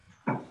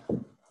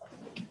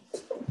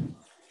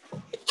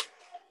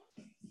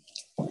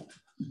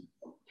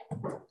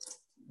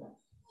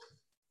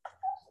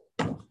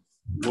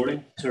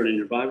morning. Turn in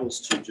your Bibles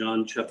to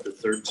John chapter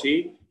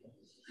 13.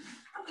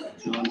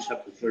 John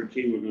chapter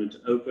 13, we're going to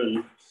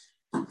open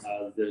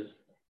the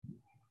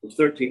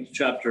 13th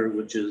chapter,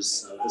 which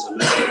is, as I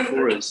mentioned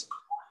before, is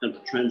kind of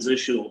a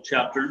transitional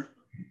chapter.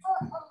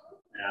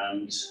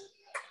 And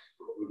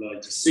we're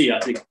going to see, I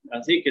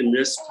think in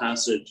this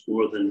passage,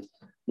 more than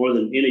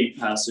any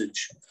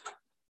passage,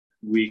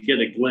 we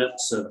get a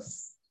glimpse of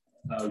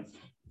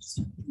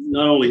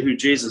not only who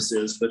Jesus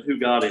is, but who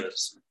God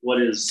is. What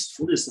is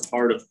the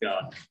heart of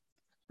God?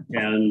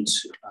 And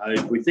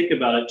if we think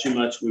about it too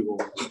much,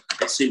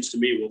 it seems to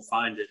me, we'll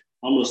find it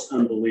almost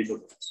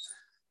unbelievable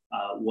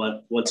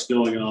what's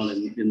going on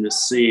in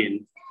this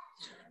scene.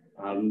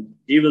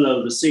 Even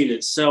though the scene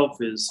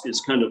itself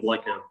is kind of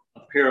like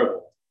a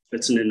parable.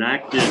 It's an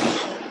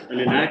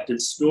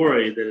enacted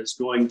story that is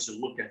going to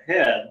look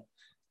ahead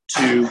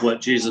to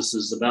what Jesus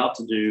is about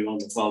to do on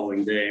the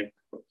following day,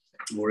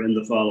 or in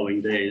the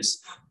following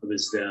days of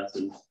his death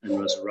and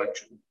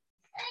resurrection.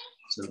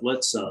 So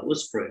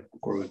let's pray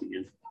before we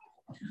begin.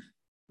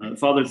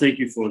 Father, thank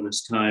you for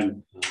this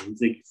time.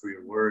 Thank you for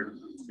your word.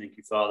 Thank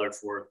you, Father,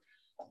 for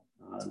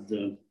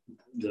the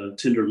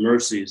tender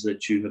mercies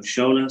that you have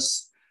shown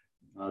us,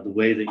 the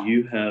way that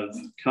you have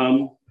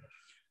come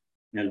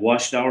and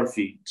washed our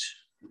feet.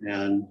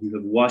 And you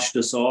have washed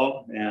us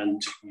all,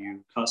 and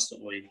you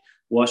constantly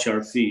wash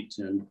our feet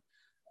and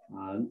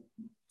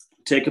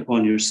take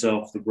upon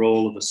yourself the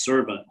role of a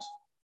servant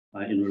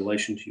in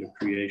relation to your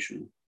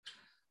creation.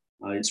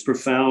 It's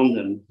profound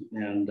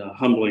and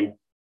humbling,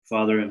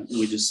 Father, and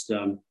we just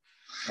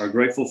are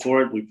grateful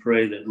for it. We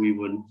pray that we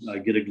would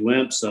get a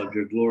glimpse of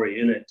your glory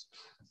in it,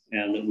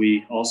 and that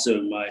we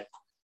also might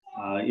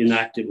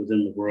enact it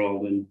within the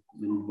world in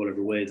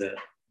whatever way that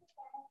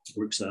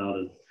works out.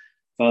 And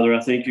Father, I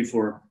thank you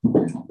for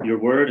your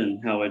word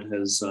and how it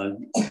has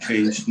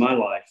changed my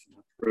life.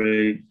 I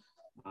pray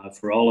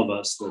for all of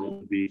us that it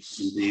will be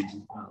indeed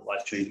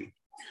life-changing.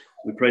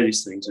 We pray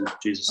these things in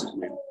Jesus'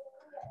 name.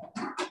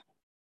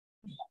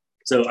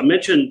 So I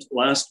mentioned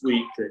last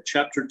week that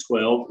chapter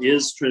 12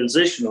 is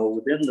transitional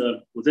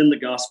within the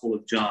Gospel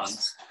of John,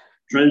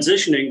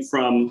 transitioning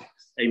from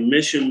a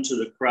mission to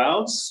the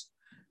crowds,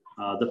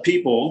 the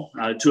people,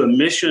 to a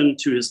mission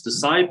to his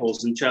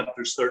disciples in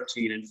chapters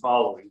 13 and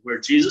following, where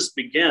Jesus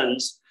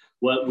begins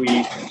what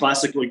we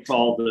classically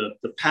call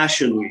the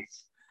Passion Week.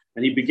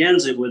 And he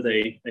begins it with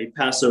a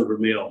Passover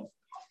meal.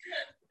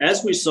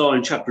 As we saw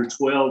in chapter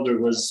 12, there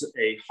was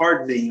a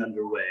hardening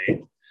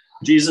underway.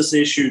 Jesus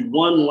issued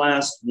one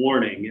last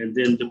warning and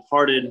then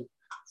departed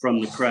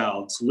from the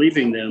crowds,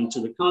 leaving them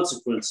to the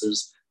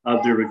consequences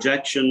of their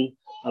rejection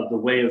of the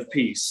way of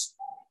peace.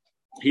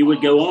 He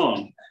would go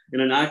on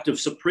in an act of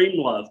supreme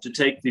love to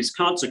take these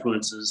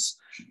consequences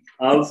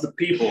of the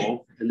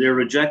people and their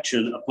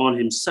rejection upon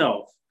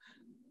himself.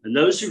 And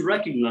those who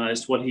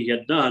recognized what he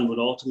had done would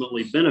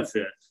ultimately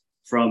benefit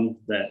from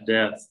that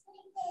death.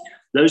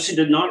 Those who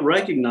did not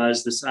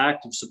recognize this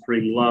act of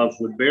supreme love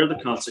would bear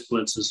the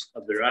consequences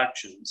of their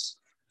actions.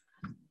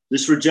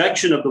 This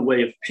rejection of the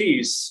way of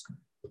peace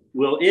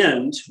will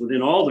end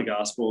within all the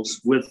Gospels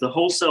with the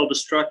wholesale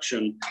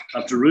destruction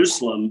of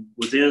Jerusalem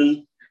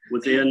within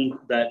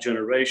that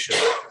generation,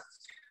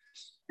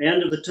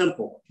 and of the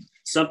temple,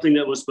 something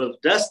that was both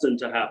destined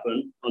to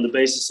happen on the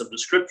basis of the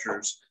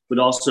scriptures, but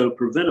also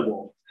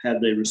preventable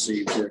had they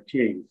received their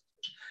king.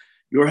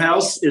 Your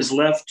house is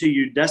left to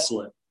you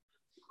desolate,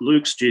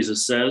 Luke's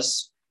Jesus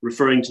says,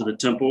 referring to the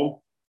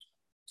temple.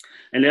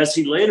 And as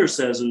he later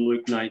says in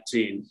Luke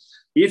 19,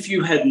 if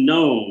you had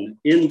known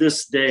in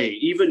this day,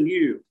 even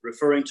you,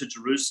 referring to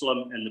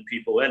Jerusalem and the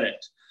people in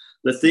it,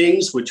 the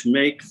things which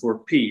make for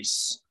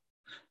peace,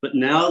 but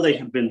now they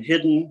have been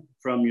hidden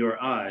from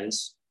your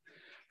eyes.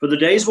 For the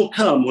days will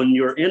come when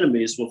your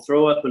enemies will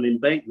throw up an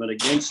embankment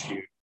against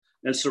you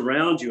and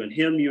surround you and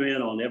hem you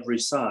in on every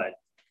side.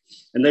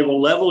 And they will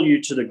level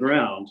you to the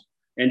ground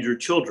and your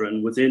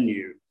children within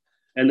you.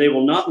 And they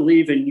will not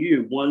leave in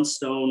you one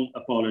stone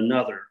upon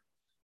another,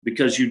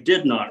 because you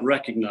did not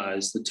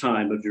recognize the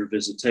time of your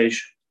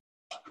visitation.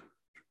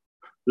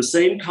 The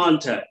same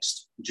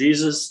context,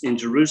 Jesus in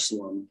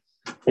Jerusalem,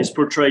 is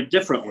portrayed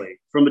differently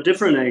from a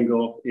different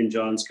angle in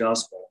John's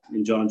gospel,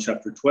 in John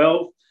chapter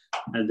 12,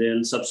 and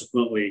then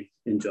subsequently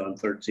in John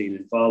 13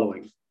 and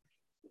following.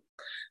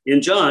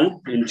 In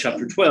John, in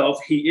chapter 12,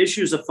 he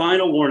issues a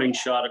final warning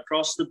shot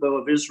across the bow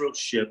of Israel's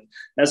ship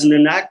as an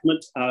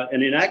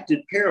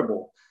enacted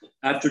parable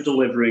after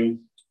delivering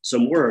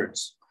some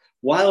words.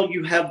 While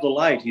you have the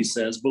light, he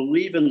says,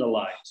 believe in the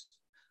light,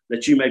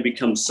 that you may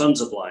become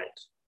sons of light.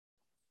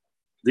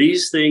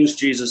 These things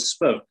Jesus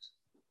spoke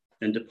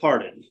and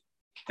departed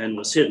and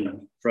was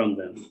hidden from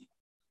them.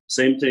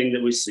 Same thing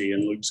that we see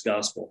in Luke's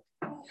gospel.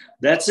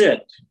 That's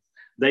it.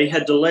 They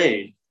had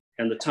delayed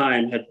and the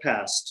time had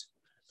passed.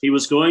 He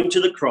was going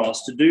to the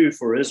cross to do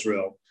for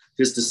Israel,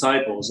 his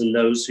disciples, and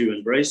those who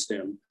embraced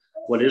him,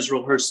 what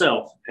Israel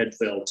herself had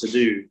failed to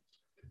do.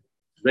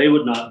 They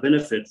would not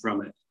benefit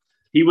from it.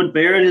 He would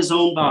bear in his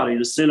own body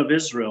the sin of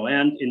Israel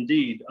and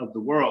indeed of the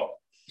world.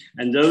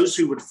 And those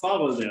who would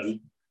follow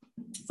them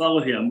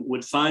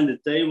would find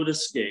that they would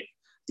escape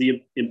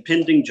the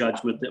impending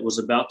judgment that was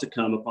about to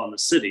come upon the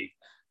city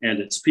and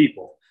its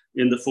people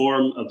in the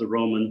form of the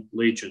Roman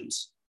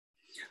legions.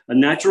 A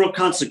natural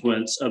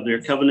consequence of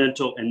their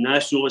covenantal and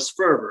nationalist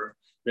fervor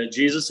that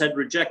Jesus had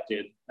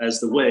rejected as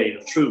the way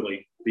of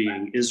truly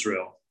being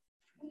Israel.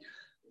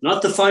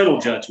 Not the final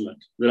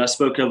judgment that I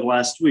spoke of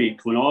last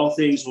week, when all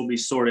things will be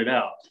sorted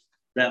out,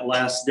 that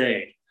last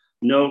day.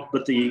 No,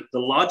 but the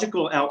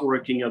logical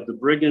outworking of the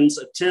brigands'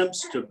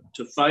 attempts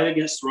to fight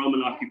against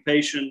Roman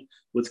occupation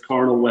with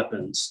carnal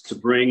weapons to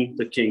bring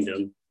the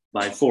kingdom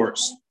by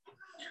force.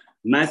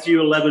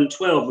 Matthew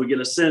 11:12, we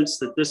get a sense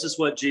that this is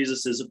what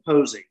Jesus is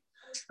opposing.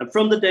 And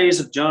from the days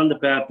of John the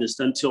Baptist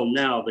until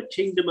now, the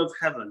kingdom of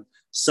heaven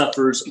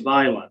suffers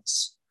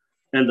violence,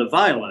 and the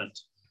violent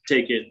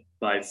take it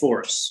by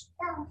force.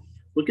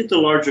 Look at the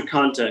larger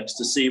context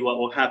to see what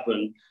will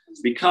happen,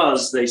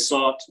 because they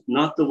sought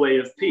not the way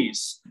of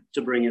peace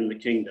to bring in the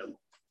kingdom,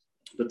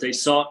 but they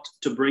sought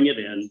to bring it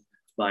in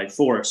by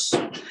force.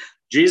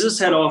 Jesus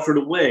had offered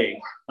a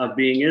way of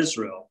being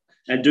Israel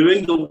and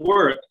doing the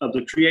work of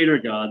the Creator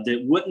God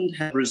that wouldn't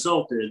have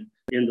resulted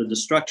in the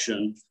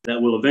destruction that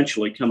will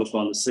eventually come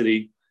upon the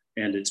city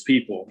and its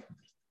people.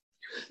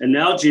 And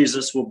now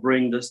Jesus will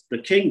bring the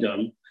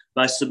kingdom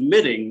by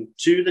submitting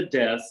to the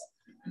death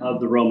of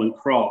the Roman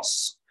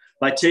cross,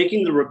 by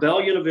taking the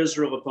rebellion of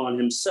Israel upon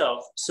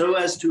himself so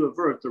as to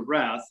avert the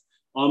wrath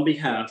on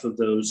behalf of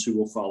those who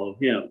will follow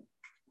him.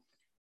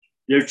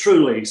 There are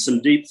truly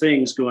some deep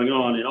things going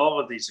on in all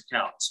of these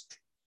accounts,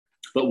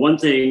 but one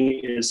thing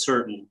is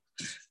certain.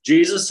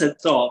 Jesus had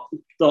thought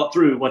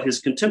through what his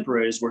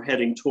contemporaries were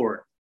heading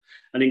toward: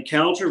 an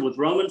encounter with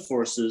Roman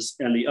forces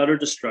and the utter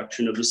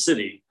destruction of the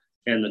city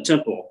and the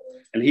temple.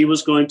 And he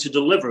was going to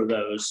deliver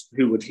those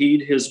who would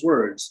heed his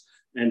words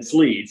and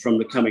flee from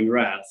the coming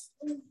wrath.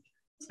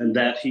 And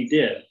that he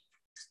did.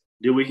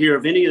 Do we hear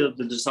of any of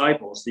the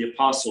disciples, the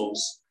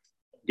apostles,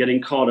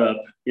 getting caught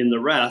up in the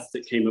wrath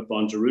that came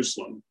upon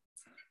Jerusalem?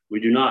 We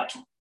do not.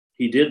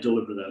 He did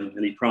deliver them,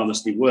 and he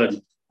promised he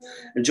would.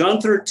 In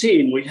John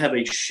 13, we have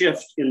a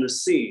shift in the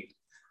scene.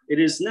 It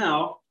is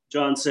now,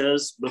 John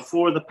says,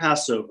 before the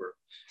Passover,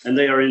 and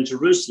they are in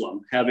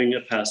Jerusalem having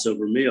a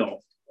Passover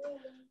meal.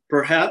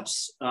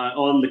 Perhaps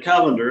on the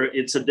calendar,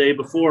 it's a day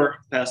before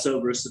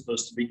Passover is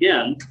supposed to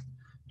begin,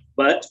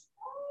 but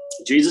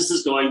Jesus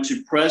is going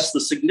to press the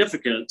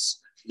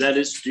significance that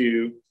is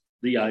due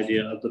the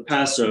idea of the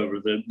Passover,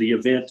 the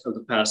event of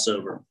the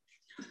Passover.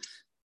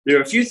 There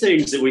are a few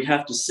things that we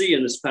have to see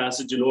in this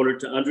passage in order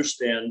to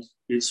understand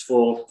its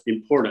full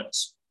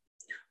importance.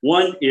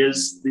 One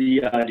is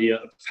the idea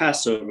of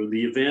Passover,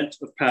 the event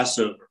of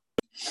Passover.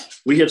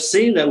 We have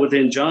seen that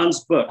within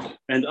John's book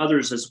and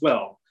others as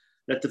well,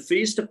 that the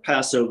Feast of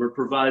Passover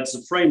provides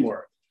a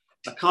framework,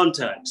 a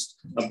context,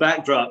 a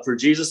backdrop for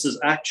Jesus's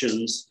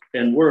actions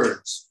and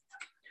words.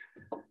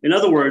 In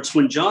other words,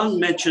 when John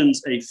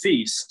mentions a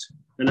feast,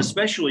 and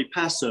especially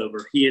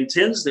Passover, he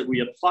intends that we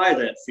apply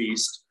that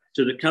feast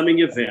to the coming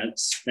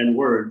events and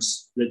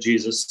words that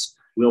Jesus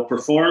will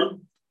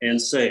perform and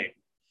say.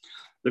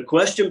 The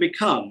question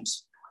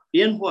becomes,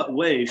 in what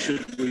way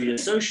should we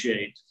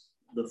associate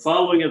the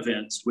following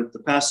events with the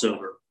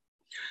Passover?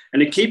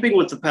 And in keeping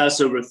with the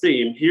Passover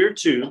theme, here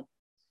too,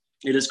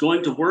 it is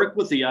going to work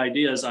with the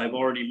idea, as I've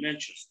already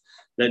mentioned,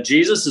 that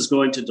Jesus is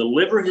going to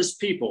deliver his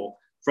people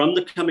from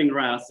the coming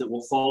wrath that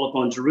will fall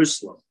upon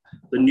Jerusalem,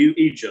 the new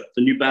Egypt,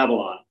 the new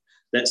Babylon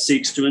that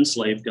seeks to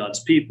enslave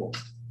God's people.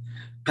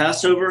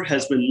 Passover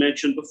has been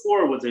mentioned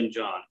before within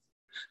John.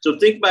 So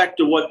think back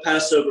to what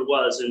Passover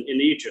was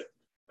in Egypt.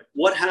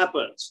 What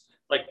happens?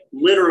 Like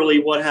literally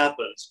what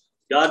happens?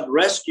 God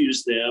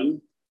rescues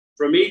them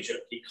from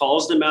Egypt. He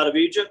calls them out of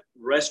Egypt,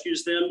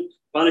 rescues them,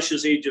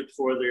 punishes Egypt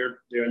for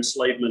their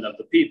enslavement of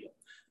the people.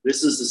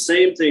 This is the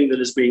same thing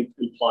that is being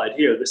implied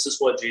here. This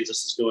is what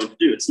Jesus is going to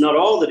do. It's not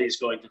all that he's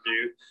going to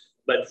do,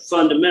 but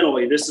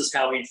fundamentally, this is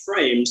how he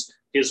frames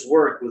his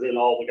work within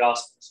all the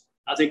Gospels.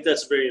 I think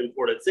that's a very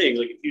important thing.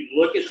 Like if you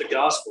look at the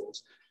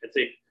Gospels and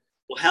think,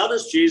 well, how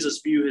does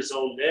Jesus view his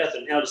own death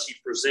and how does he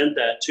present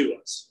that to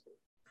us?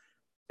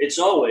 It's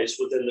always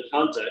within the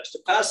context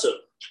of Passover,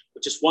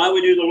 which is why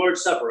we do the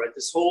Lord's Supper, right?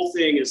 This whole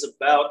thing is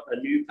about a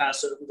new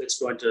Passover that's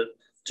going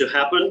to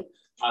happen.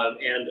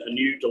 And a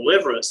new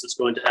deliverance that's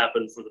going to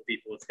happen for the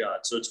people of God.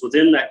 So it's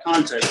within that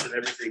context that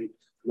everything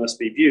must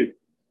be viewed.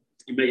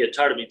 You may get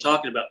tired of me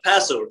talking about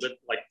Passover, but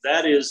like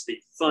that is the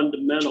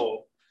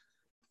fundamental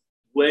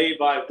way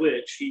by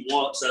which he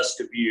wants us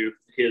to view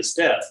his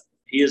death.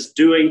 He is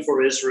doing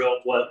for Israel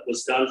what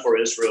was done for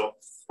Israel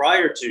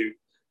prior to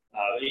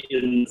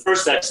in the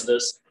first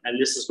Exodus, and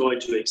this is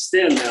going to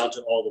extend now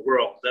to all the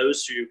world.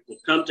 Those who will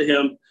come to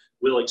him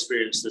will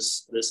experience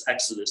this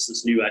Exodus,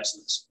 this new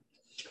Exodus.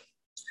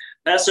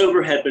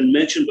 Passover had been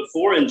mentioned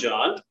before in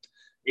John.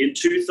 In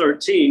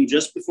 2:13,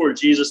 just before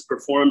Jesus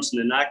performs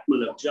an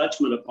enactment of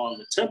judgment upon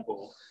the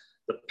temple,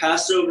 the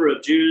Passover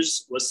of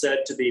Jews was said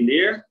to be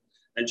near,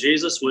 and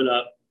Jesus went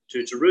up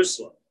to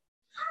Jerusalem.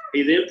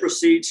 He then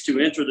proceeds to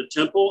enter the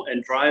temple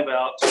and drive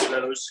out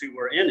those who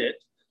were in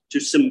it to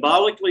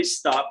symbolically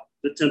stop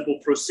the temple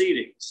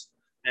proceedings,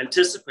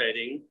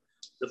 anticipating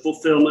the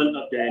fulfillment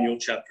of Daniel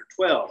chapter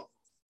 12.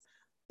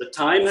 The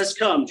time has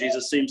come,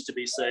 Jesus seems to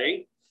be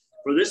saying,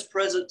 for this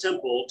present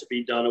temple to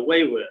be done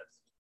away with.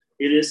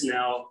 It is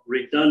now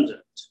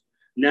redundant.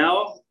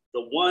 Now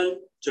the one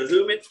to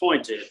whom it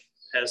pointed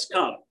has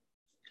come,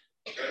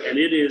 and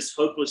it is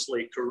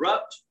hopelessly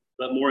corrupt,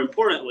 but more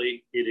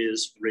importantly, it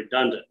is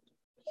redundant.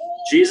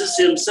 Jesus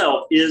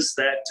himself is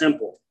that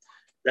temple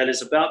that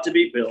is about to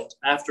be built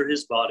after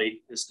his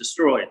body is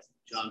destroyed.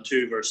 John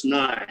 2, verse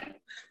 9.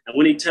 And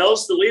when he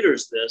tells the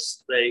leaders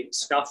this, they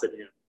scoff at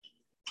him.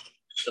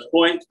 The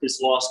point is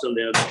lost on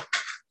them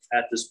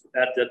at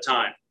that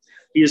time.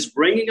 He is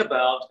bringing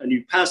about a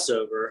new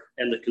Passover,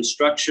 and the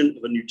construction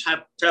of a new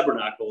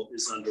tabernacle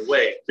is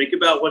underway. Think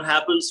about what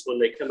happens when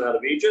they come out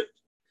of Egypt.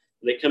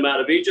 When they come out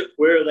of Egypt,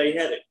 where are they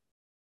headed?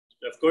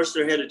 Of course,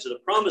 they're headed to the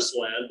promised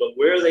land, but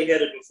where are they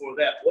headed before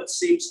that? What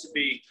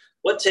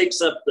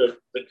takes up the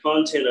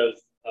content of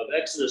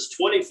Exodus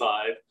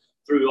 25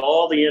 through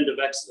all the end of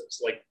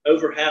Exodus? Like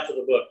over half of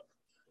the book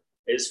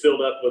is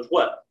filled up with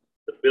what?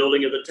 The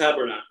building of the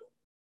tabernacle.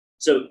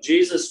 So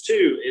Jesus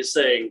too is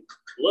saying,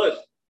 look,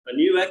 a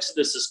new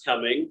Exodus is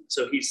coming.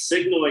 So he's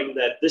signaling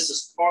that this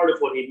is part of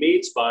what he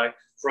means by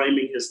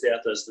framing his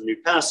death as the new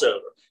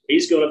Passover.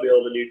 He's going to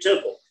build a new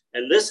temple.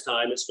 And this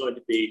time it's going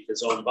to be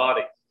his own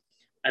body.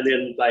 And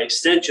then by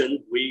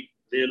extension, we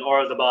then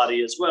are the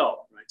body as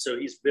well. Right? So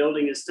he's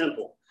building his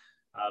temple.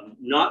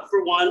 Not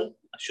for one,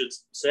 I should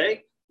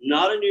say,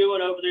 not a new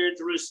one over there in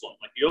Jerusalem.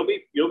 Like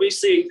you'll be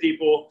seeing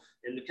people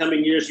in the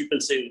coming years. You've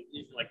been seeing,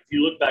 like if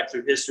you look back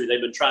through history,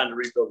 they've been trying to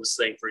rebuild this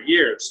thing for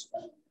years,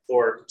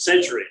 for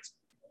centuries.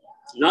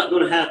 It's not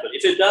going to happen.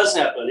 If it does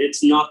happen,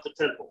 it's not the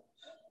temple.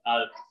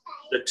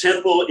 The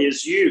temple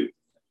is you,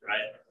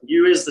 right?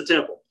 You is the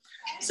temple.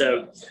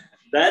 So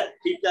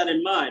keep that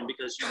in mind,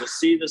 because you will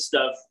see this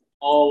stuff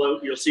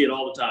you'll see it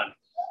all the time.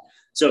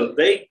 So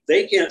they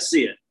can't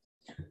see it.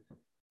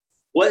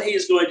 What he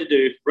is going to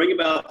do, bring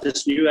about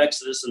this new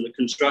Exodus and the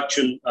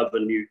construction of a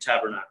new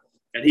tabernacle.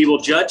 And he will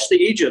judge the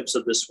Egypts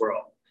of this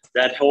world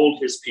that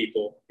hold his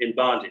people in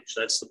bondage.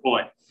 That's the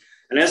point.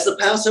 And as the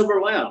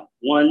Passover lamb,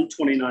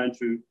 1:29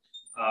 through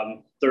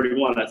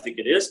 31, I think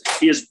it is,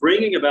 he is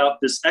bringing about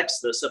this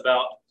Exodus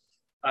about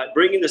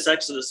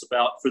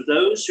for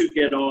those who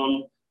get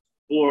on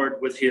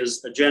board with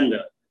his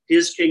agenda,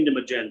 his kingdom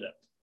agenda,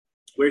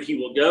 where he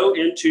will go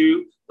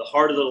into the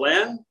heart of the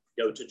land,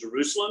 go to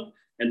Jerusalem,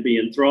 and be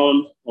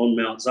enthroned on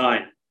Mount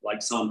Zion,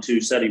 like Psalm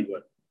 2 said he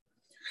would.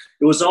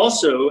 It was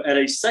also at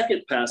a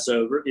second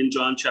Passover in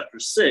John chapter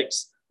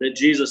 6 that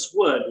Jesus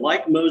would,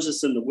 like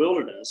Moses in the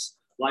wilderness,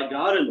 like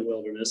God in the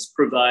wilderness,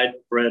 provide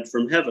bread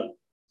from heaven.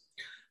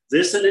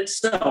 This in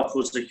itself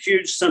was a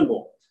huge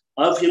symbol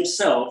of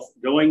himself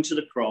going to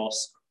the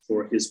cross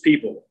for his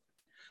people.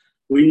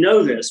 We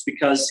know this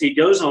because he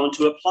goes on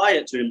to apply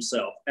it to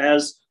himself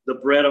as the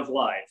bread of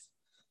life.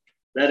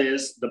 That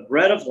is, the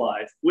bread of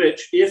life,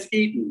 which, if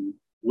eaten,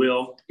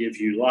 will give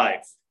you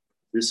life.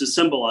 This is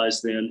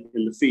symbolized then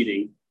in the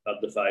feeding of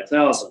the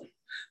 5,000.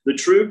 The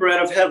true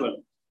bread of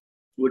heaven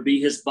would be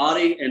his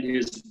body and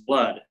his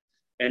blood,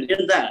 and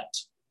in that,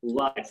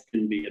 life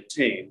can be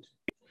attained.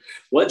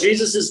 What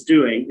Jesus is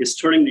doing is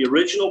turning the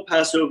original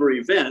Passover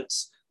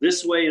events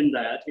this way and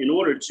that in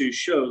order to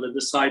show the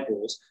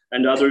disciples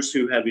and others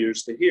who have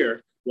ears to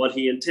hear what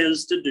he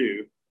intends to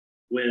do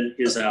when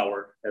his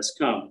hour has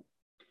come.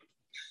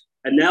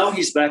 And now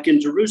he's back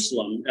in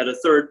Jerusalem at a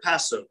third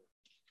Passover.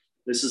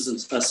 This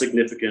is a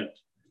significant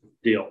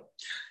deal.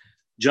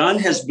 John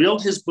has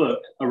built his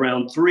book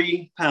around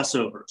 3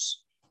 Passovers,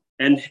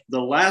 and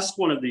the last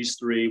one of these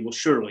 3 will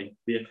surely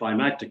be a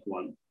climactic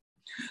one.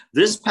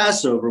 This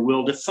Passover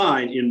will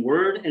define in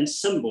word and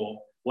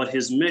symbol what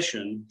his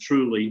mission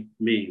truly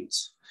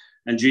means.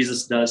 And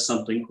Jesus does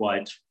something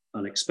quite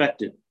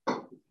unexpected.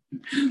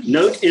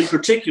 Note in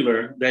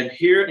particular that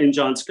here in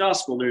John's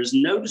gospel, there's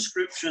no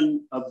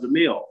description of the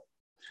meal,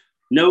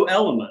 no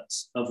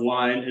elements of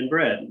wine and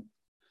bread,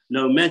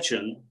 no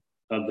mention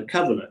of the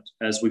covenant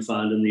as we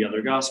find in the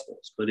other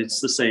gospels, but it's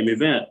the same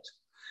event.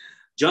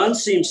 John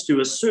seems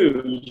to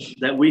assume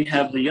that we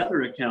have the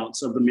other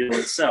accounts of the meal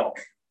itself.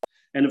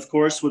 And of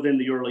course, within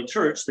the early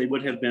church, they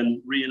would have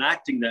been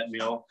reenacting that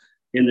meal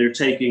in their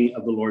taking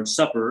of the Lord's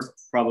Supper,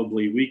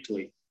 probably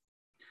weekly.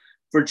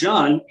 For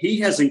John, he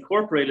has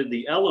incorporated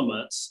the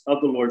elements of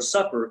the Lord's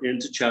Supper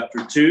into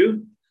chapter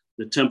 2,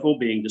 the temple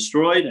being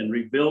destroyed and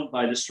rebuilt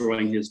by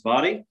destroying his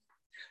body.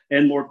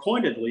 And more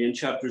pointedly, in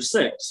chapter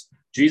 6,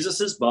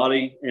 Jesus's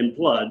body and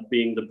blood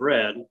being the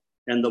bread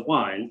and the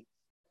wine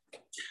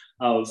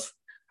of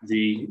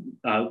the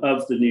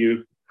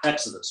new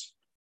Exodus.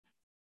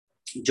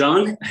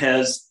 John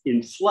has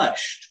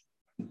infleshed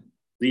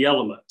the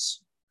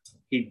elements.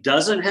 He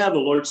doesn't have a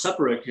Lord's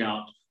Supper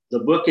account. The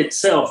book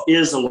itself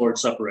is a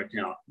Lord's Supper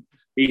account.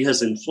 He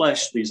has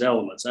infleshed these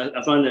elements. I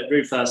find that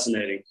very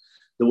fascinating,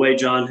 the way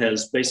John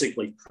has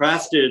basically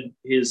crafted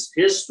his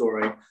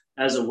story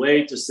as a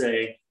way to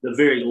say the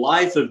very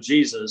life of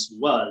Jesus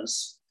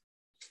was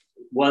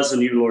a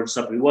new Lord's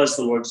Supper. It was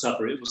the Lord's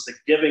Supper. It was the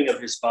giving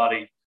of his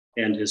body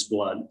and his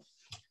blood.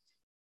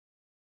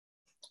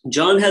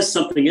 John has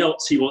something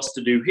else he wants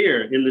to do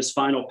here in this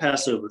final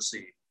Passover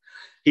scene.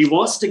 He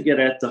wants to get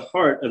at the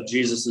heart of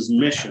Jesus's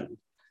mission,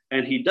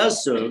 and he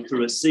does so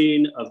through a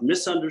scene of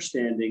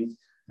misunderstanding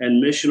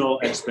and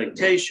missional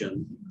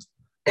expectation,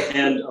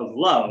 and of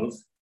love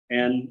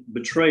and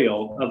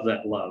betrayal of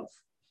that love.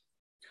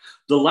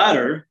 The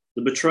latter,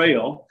 the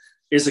betrayal,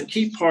 is a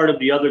key part of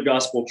the other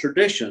gospel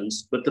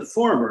traditions, but the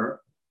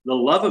former, the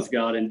love of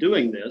God in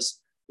doing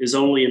this, is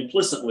only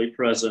implicitly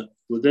present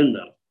within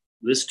them.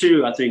 This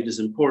too, I think, is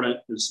important.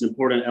 It's an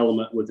important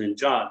element within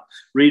John.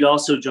 Read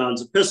also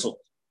John's epistle.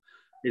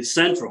 It's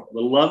central. The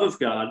love of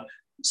God.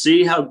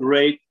 See how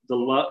great a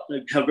love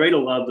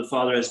the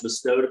Father has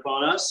bestowed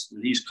upon us,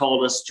 and He's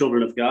called us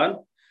children of God.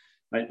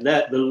 Right?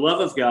 That the love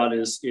of God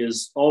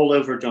is all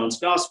over John's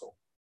gospel,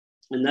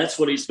 and that's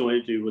what he's going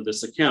to do with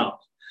this account.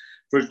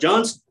 For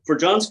John's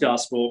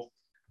gospel,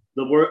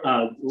 the word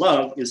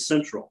love is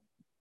central.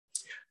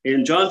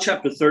 In John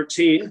chapter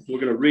 13, we're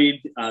going to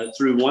read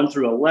through 1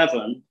 through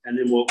 11, and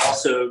then we'll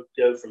also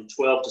go from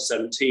 12 to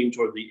 17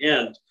 toward the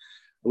end.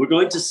 We're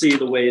going to see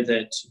the way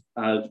that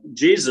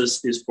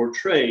Jesus is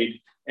portrayed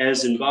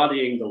as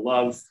embodying the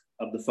love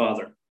of the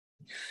Father.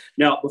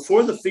 Now,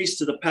 before the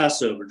feast of the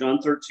Passover, John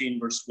 13,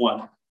 verse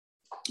 1,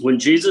 when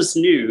Jesus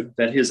knew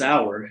that his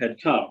hour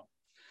had come,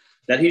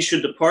 that he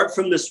should depart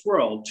from this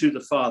world to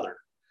the Father,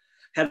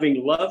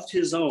 having loved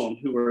his own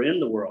who were in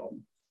the world,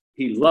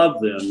 he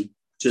loved them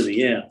to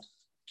the end.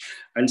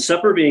 And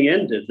supper being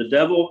ended, the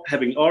devil,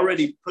 having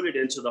already put it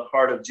into the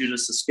heart of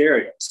Judas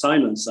Iscariot,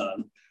 Simon's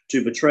son,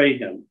 to betray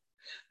him,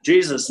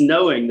 Jesus,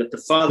 knowing that the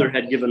Father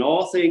had given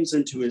all things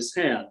into his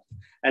hand,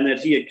 and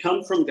that he had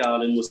come from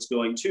God and was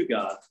going to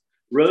God,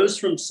 rose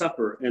from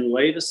supper and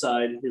laid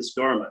aside his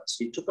garments.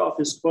 He took off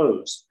his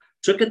clothes,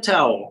 took a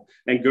towel,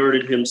 and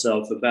girded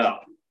himself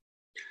about.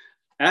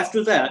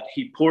 After that,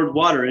 he poured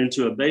water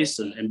into a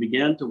basin and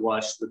began to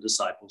wash the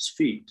disciples'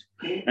 feet,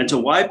 and to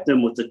wipe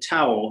them with the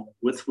towel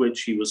with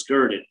which he was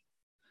girded.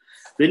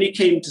 Then he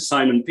came to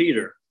Simon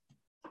Peter,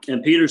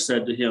 and Peter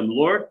said to him,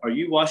 "Lord, are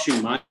you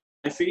washing my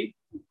feet?"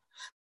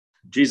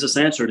 Jesus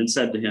answered and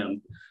said to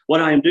him,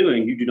 "What I am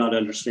doing you do not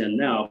understand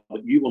now,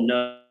 but you will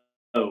know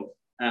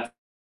after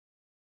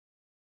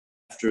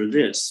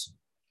this."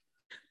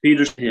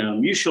 Peter said to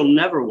him, "You shall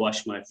never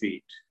wash my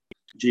feet."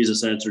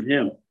 Jesus answered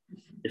him,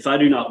 "If I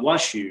do not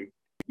wash you,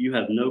 you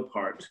have no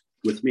part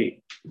with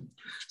me."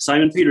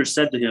 Simon Peter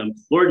said to him,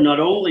 "Lord, not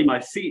only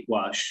my feet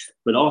wash,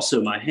 but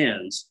also my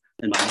hands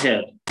and my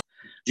head."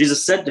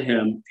 Jesus said to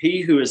him,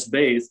 "He who is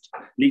bathed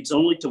needs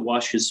only to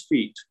wash his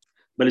feet,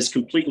 but is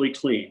completely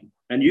clean.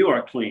 And you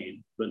are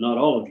clean, but not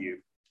all of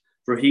you."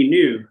 For he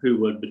knew who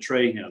would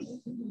betray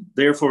him.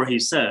 Therefore he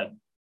said,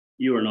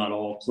 "You are not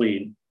all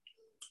clean."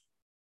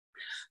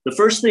 The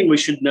first thing we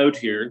should note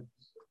here,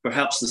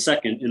 perhaps the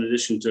second in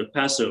addition to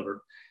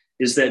Passover,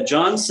 is that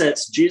John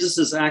sets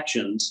Jesus's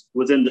actions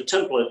within the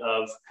template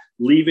of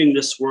leaving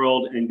this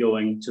world and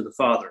going to the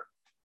Father.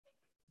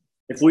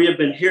 If we have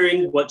been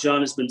hearing what John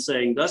has been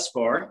saying thus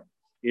far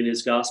in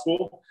his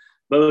gospel,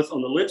 both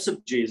on the lips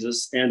of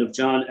Jesus and of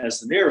John as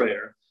the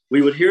narrator,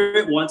 we would hear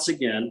it once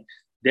again,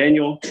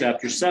 Daniel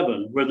chapter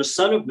 7, where the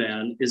Son of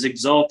Man is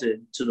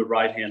exalted to the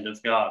right hand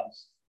of God.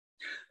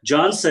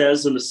 John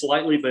says in a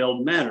slightly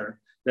veiled manner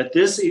that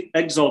this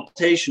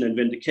exaltation and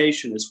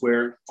vindication is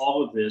where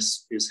all of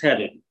this is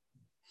headed.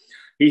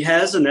 He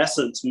has, in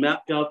essence,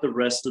 mapped out the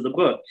rest of the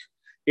book,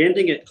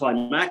 ending it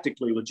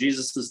climactically with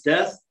Jesus'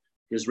 death,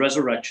 his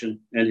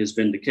resurrection, and his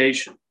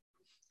vindication.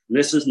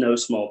 This is no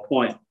small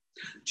point.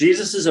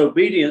 Jesus'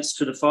 obedience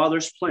to the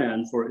Father's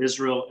plan for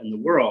Israel and the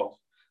world,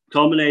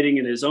 culminating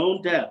in his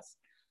own death,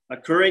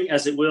 occurring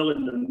as it will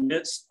in the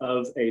midst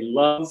of a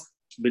love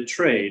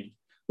betrayed,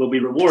 will be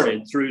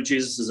rewarded through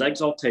Jesus'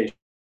 exaltation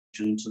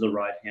to the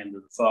right hand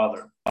of the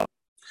Father.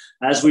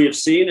 As we have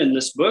seen in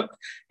this book,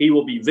 he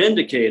will be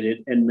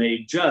vindicated and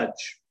made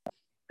judge,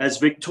 as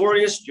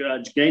victorious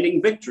judge,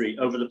 gaining victory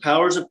over the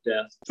powers of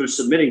death through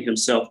submitting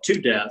himself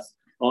to death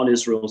on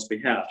Israel's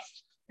behalf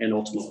and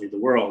ultimately the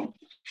world.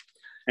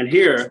 And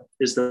here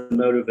is the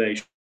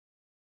motivation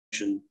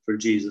for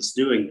Jesus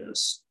doing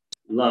this: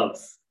 love.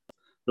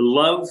 The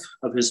love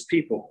of his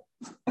people.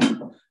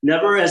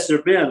 Never has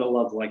there been a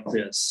love like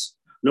this,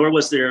 nor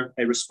was there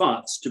a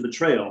response to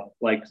betrayal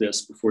like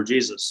this before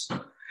Jesus,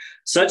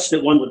 such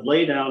that one would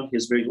lay down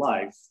his very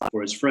life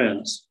for his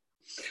friends.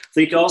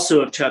 Think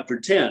also of chapter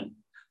 10.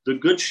 The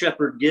good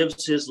shepherd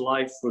gives his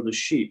life for the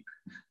sheep.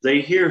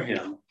 They hear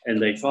him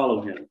and they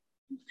follow him.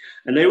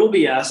 And they will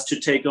be asked to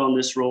take on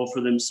this role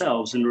for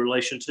themselves in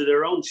relation to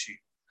their own sheep,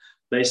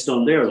 based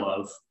on their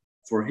love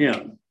for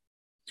him.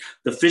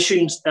 The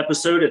fishing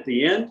episode at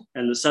the end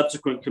and the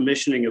subsequent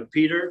commissioning of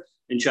Peter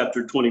in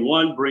chapter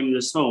 21 bring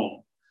this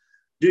home.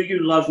 "Do you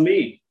love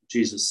me?"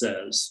 Jesus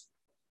says.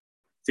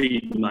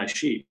 "Feed my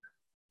sheep."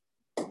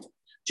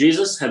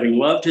 Jesus, having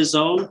loved his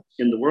own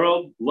in the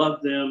world,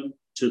 loved them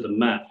to the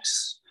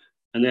max.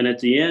 And then at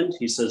the end,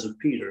 he says of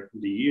Peter,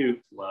 "Do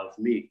you love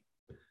me?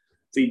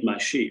 Feed my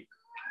sheep."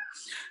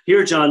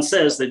 Here, John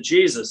says that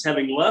Jesus,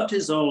 having loved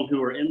his own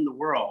who are in the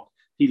world,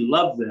 he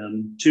loved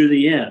them to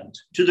the end,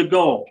 to the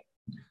goal,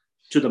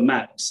 to the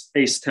max,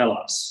 eis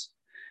telos.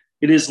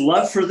 It is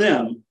love for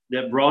them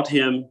that brought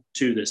him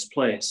to this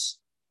place.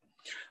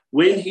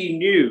 When he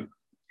knew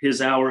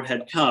his hour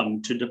had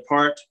come to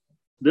depart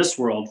this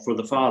world for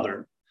the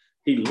Father,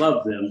 he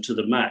loved them to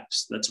the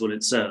max. That's what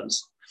it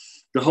says.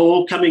 The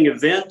whole coming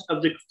event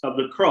of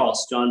the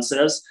cross, John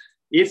says,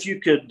 if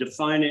you could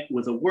define it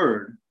with a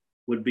word,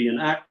 would be an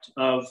act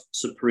of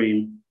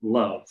supreme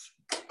love.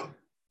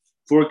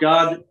 For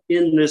God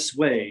in this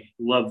way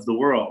loved the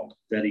world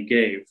that he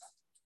gave.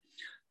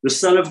 The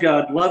Son of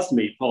God loved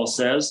me, Paul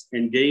says,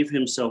 and gave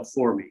himself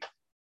for me.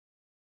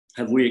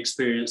 Have we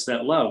experienced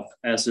that love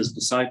as his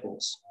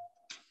disciples?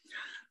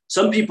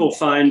 Some people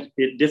find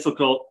it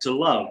difficult to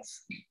love,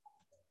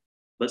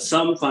 but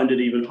some find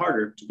it even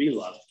harder to be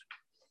loved.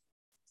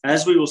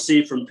 As we will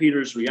see from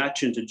Peter's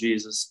reaction to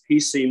Jesus, he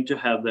seemed to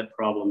have that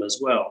problem as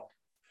well.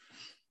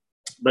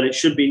 But it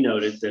should be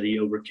noted that he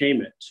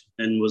overcame it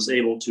and was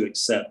able to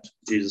accept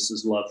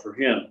Jesus' love for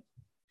him.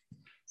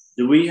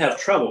 Do we have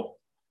trouble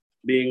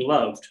being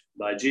loved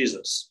by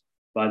Jesus,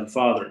 by the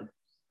Father?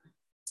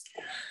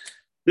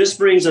 This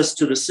brings us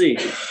to the scene.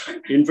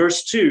 In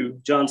verse 2,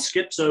 John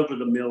skips over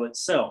the meal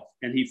itself,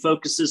 and he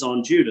focuses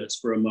on Judas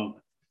for a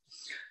moment.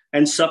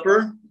 And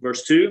supper,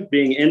 verse 2,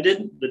 being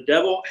ended, the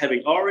devil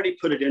having already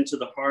put it into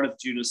the heart of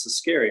Judas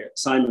Iscariot,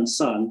 Simon's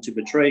son, to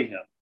betray him.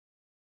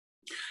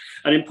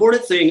 An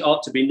important thing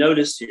ought to be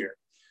noticed here.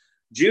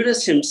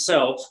 Judas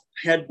himself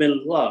had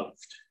been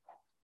loved,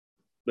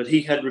 but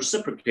he had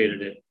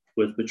reciprocated it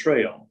with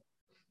betrayal.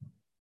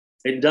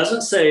 It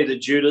doesn't say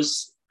that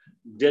Judas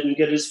didn't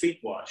get his feet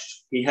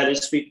washed. He had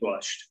his feet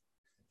washed,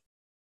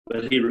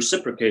 but he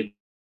reciprocated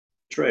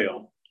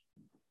betrayal.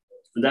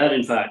 And that,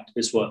 in fact,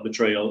 is what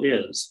betrayal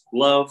is.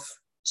 Love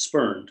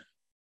spurned.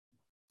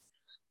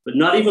 But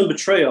not even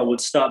betrayal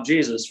would stop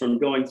Jesus from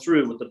going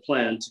through with the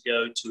plan to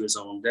go to his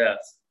own death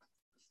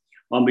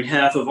on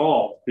behalf of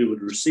all who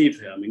would receive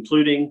him,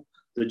 including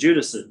the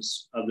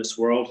Judases of this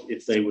world,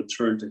 if they would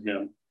turn to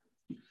him.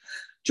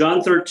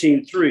 John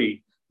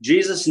 13:3,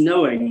 Jesus,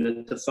 knowing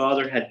that the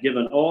Father had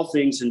given all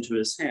things into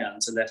his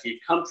hands and that he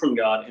had come from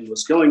God and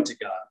was going to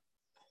God.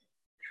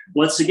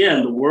 Once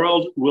again, the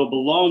world will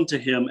belong to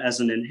him as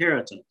an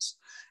inheritance.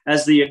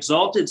 As the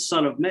exalted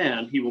Son of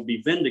Man, he will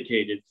be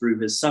vindicated through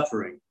his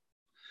suffering.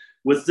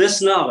 With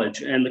this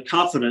knowledge and the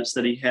confidence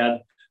that he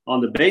had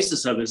on the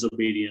basis of his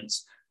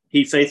obedience,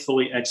 he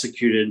faithfully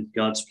executed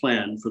God's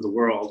plan for the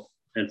world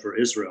and for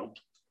Israel,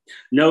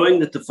 knowing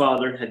that the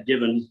Father had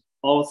given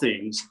all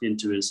things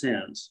into his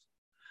hands.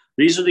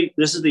 This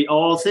is the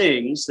all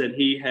things that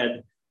he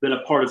had been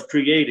a part of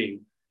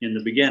creating in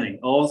the beginning.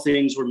 All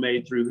things were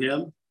made through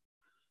him.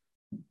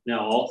 Now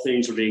all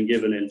things are being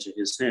given into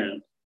his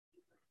hand.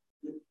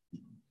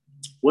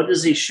 What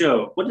does he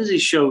show? What does he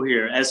show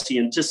here as he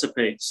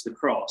anticipates the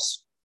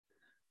cross?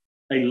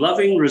 A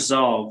loving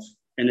resolve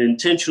and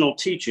intentional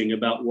teaching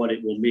about what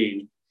it will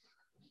mean.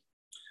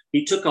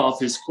 He took off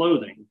his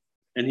clothing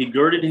and he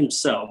girded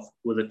himself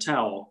with a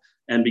towel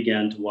and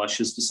began to wash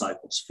his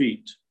disciples'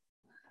 feet.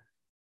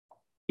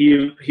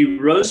 He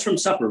rose from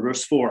supper,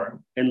 verse 4,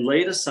 and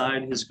laid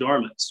aside his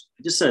garments.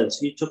 It just says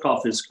he took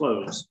off his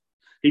clothes.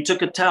 He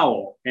took a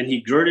towel and he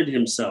girded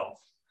himself.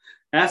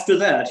 After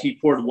that, he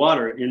poured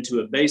water into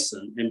a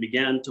basin and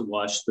began to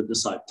wash the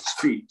disciples'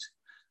 feet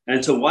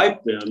and to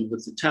wipe them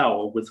with the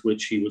towel with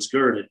which he was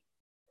girded.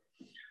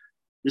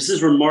 This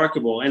is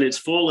remarkable, and it's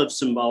full of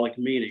symbolic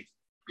meaning.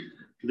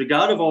 The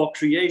God of all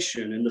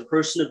creation in the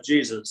person of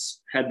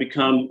Jesus had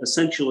become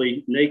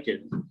essentially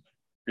naked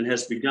and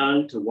has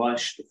begun to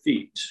wash the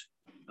feet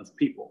of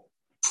people.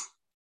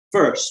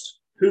 First,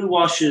 who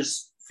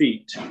washes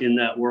feet in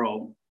that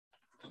world?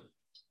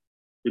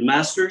 The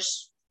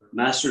masters?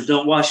 Masters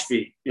don't wash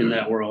feet in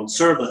that world.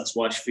 Servants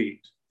wash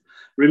feet.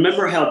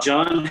 Remember how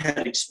John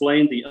had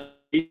explained the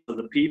unbelief of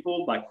the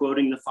people by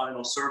quoting the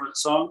final servant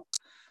song?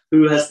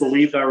 Who has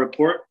believed our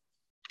report,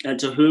 and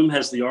to whom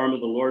has the arm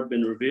of the Lord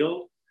been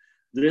revealed?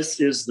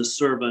 This is the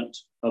servant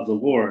of the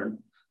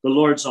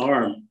Lord's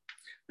arm,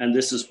 and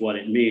this is what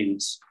it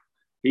means.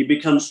 He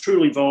becomes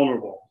truly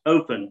vulnerable,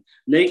 open,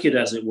 naked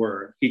as it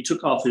were. He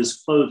took off his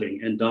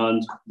clothing and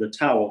donned the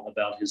towel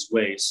about his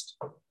waist.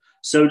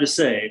 So to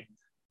say,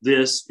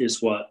 this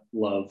is what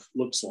love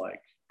looks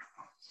like.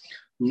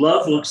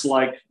 Love looks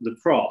like the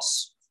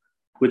cross,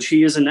 which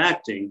he is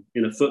enacting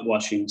in a foot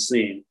washing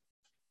scene.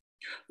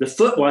 The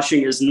foot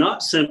washing is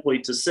not simply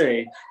to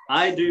say,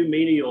 I do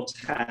menial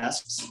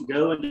tasks,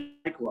 go and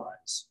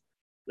likewise,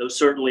 though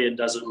certainly it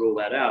doesn't rule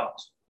that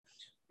out.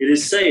 It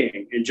is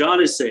saying, and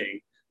John is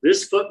saying,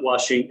 this foot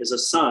washing is a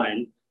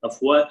sign of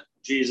what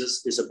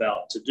Jesus is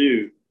about to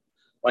do.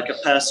 Like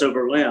a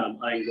Passover lamb,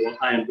 I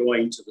am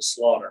going to the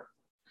slaughter.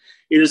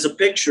 It is a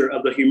picture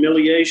of the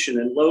humiliation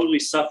and lowly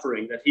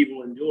suffering that he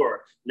will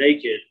endure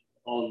naked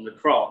on the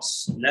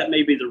cross. And that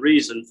may be the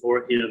reason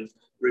for him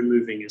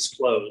removing his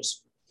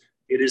clothes.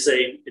 It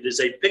is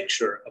a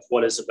picture of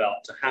what is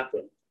about to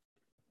happen.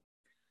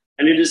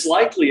 And it is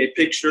likely a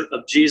picture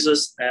of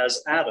Jesus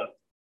as Adam,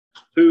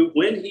 who,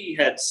 when he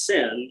had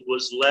sinned,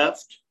 was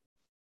left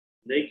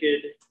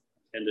naked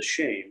and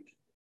ashamed,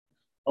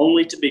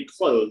 only to be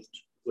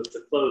clothed with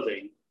the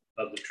clothing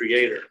of the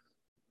Creator.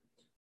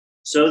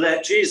 So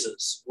that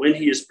Jesus, when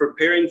he is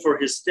preparing for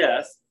his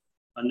death,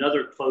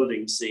 another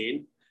clothing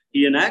scene,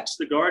 he enacts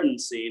the garden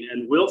scene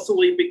and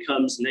willfully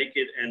becomes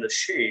naked and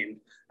ashamed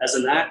as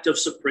an act of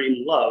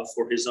supreme love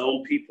for his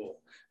own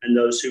people and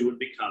those who would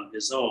become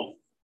his own.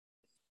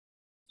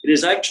 It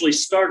is actually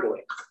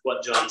startling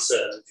what John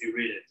says if you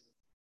read it.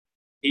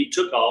 He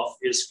took off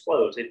his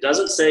clothes. It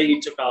doesn't say he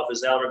took off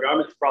his outer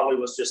garment. It probably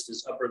was just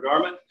his upper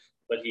garment,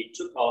 but he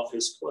took off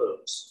his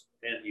clothes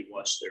and he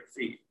washed their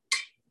feet.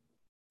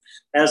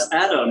 As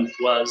Adam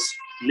was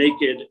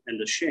naked and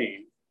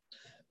ashamed,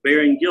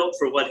 bearing guilt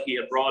for what he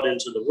had brought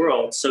into the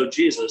world, so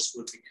Jesus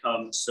would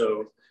become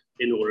so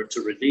in order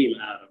to redeem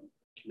Adam,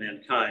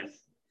 mankind.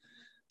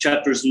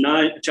 Chapter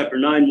 9,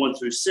 1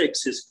 through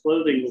 6, his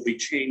clothing will be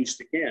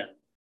changed again.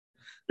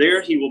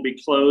 There he will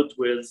be clothed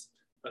with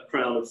a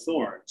crown of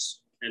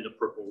thorns and a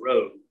purple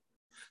robe,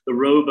 the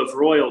robe of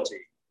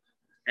royalty,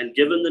 and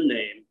given the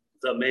name,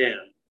 the man,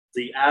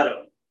 the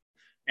Adam,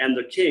 and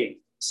the king,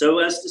 so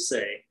as to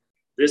say,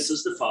 this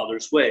is the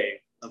Father's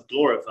way of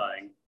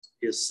glorifying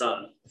his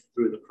Son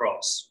through the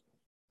cross.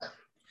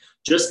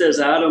 Just as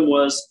Adam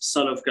was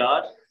Son of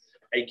God,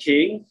 a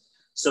king,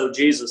 so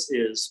Jesus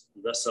is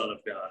the Son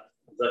of God,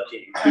 the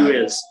King, who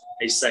is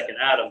a second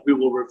Adam, who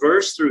will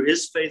reverse through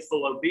his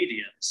faithful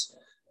obedience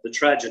the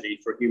tragedy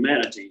for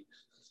humanity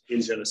in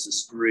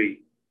Genesis 3.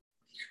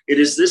 It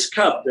is this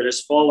cup that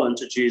has fallen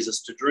to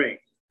Jesus to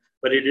drink,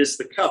 but it is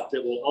the cup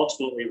that will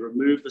ultimately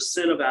remove the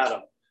sin of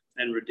Adam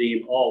and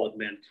redeem all of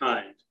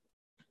mankind.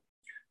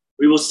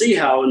 We will see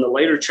how in the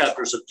later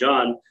chapters of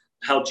John,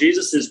 how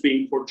Jesus is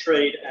being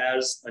portrayed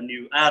as a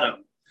new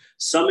Adam,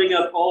 summing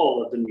up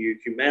all of the new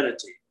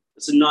humanity.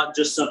 This is not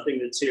just something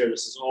that's here.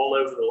 This is all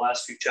over the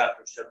last few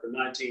chapters, chapter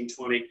 19,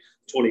 20,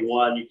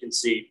 21. You can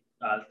see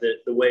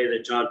the way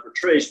that John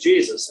portrays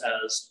Jesus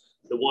as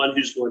the one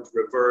who's going to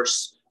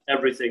reverse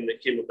everything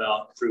that came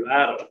about through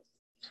Adam.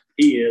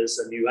 He is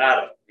a new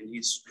Adam, and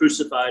he's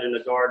crucified in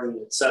a garden,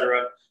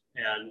 etc.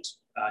 And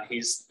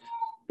he's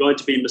going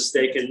to be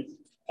mistaken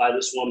by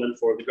this woman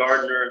for the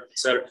gardener,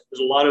 etc. There's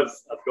a lot of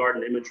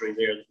garden imagery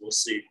there that we'll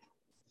see.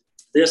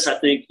 This, I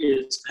think,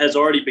 has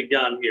already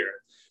begun here.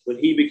 When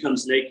he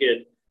becomes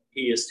naked,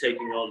 he is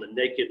taking on the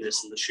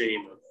nakedness and the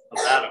shame of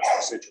Adam,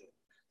 essentially,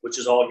 which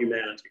is all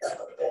humanity.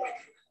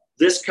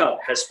 This cup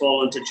has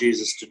fallen to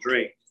Jesus to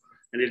drink,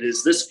 and it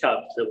is this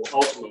cup that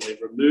will ultimately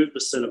remove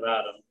the sin of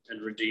Adam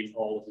and redeem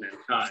all of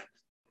mankind.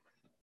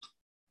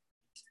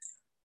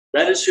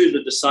 That is who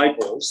the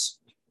disciples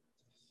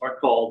are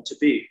called to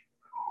be,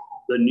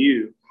 the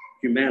new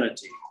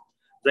humanity.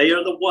 They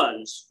are the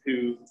ones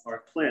who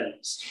are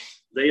cleansed.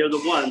 They are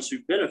the ones who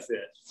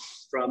benefit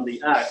from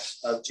the act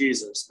of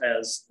Jesus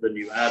as the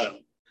new Adam.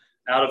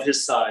 Out of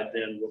his side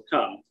then will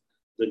come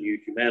the new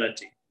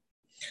humanity.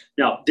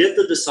 Now, did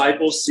the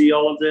disciples see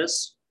all of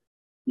this?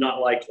 Not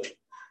likely,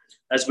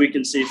 as we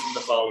can see from the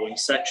following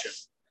section.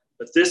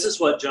 But this is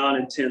what John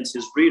intends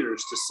his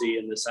readers to see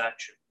in this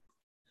action.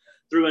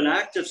 Through an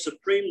act of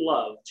supreme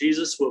love,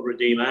 Jesus will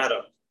redeem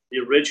Adam, the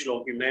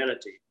original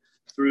humanity,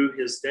 through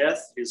his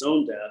death, his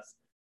own death,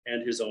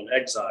 and his own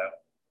exile.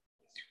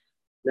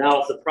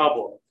 Now, the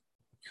problem.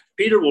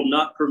 Peter will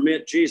not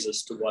permit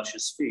Jesus to wash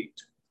his feet.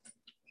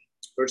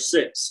 Verse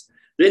 6,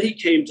 then he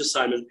came to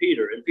Simon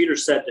Peter, and Peter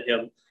said to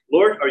him,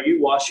 Lord, are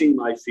you washing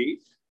my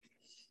feet?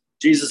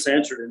 Jesus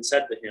answered and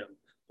said to him,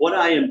 what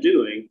I am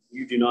doing,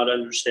 you do not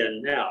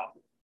understand now,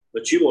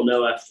 but you will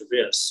know after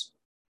this.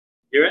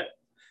 Hear it?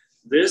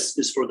 This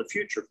is for the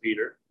future,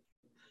 Peter.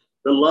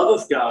 The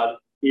love of God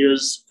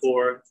is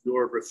for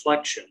your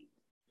reflection.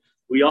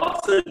 We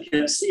often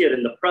can see it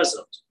in the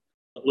present,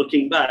 but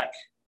looking back,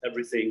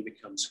 everything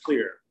becomes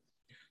clear.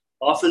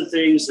 Often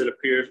things that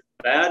appear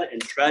bad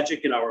and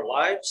tragic in our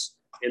lives,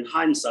 in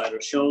hindsight,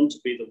 are shown to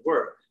be the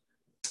work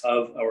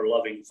of our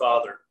loving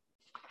Father.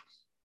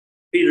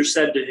 Peter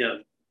said to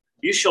him,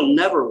 you shall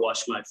never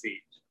wash my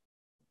feet.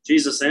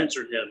 Jesus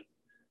answered him,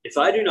 if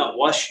I do not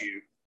wash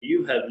you,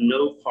 you have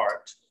no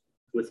part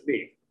with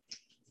me.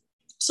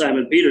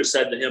 Simon Peter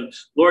said to him,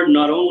 Lord,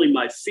 not only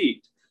my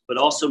feet, but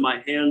also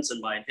my hands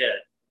and my head.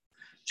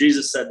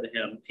 Jesus said to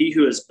him, he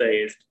who is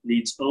bathed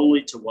needs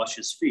only to wash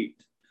his feet,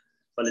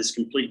 but is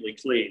completely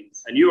clean.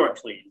 And you are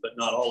clean, but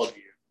not all of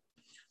you.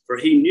 For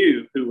he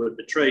knew who would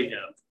betray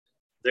him.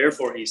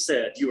 Therefore he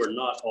said, you are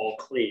not all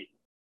clean.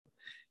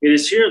 It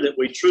is here that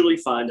we truly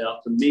find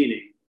out the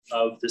meaning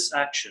of this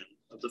action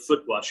of the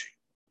foot washing.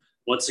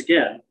 Once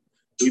again,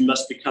 we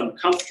must become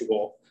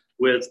comfortable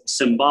with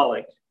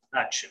symbolic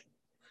action,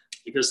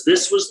 because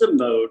this was the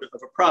mode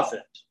of a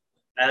prophet.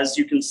 As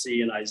you can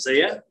see in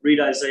Isaiah, read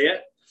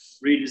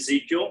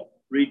Ezekiel,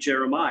 read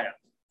Jeremiah,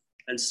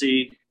 and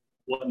see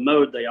what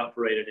mode they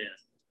operated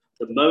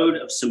in. The mode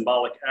of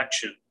symbolic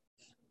action.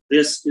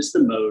 This is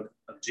the mode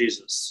of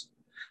Jesus.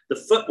 The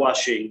foot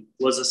washing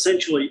was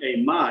essentially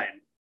a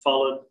mime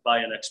followed by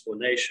an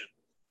explanation.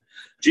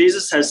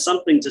 Jesus has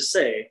something to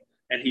say,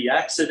 and he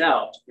acts it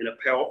out in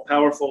a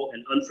powerful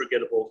and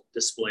unforgettable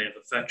display of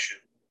affection.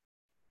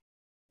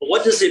 But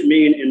what does it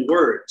mean in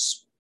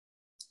words?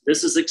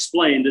 This is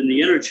explained in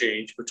the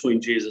interchange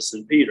between Jesus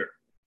and Peter.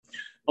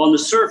 On the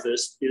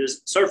surface,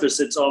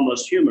 it's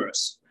almost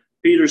humorous.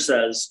 Peter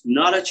says,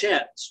 "Not a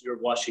chance you're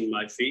washing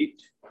my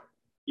feet.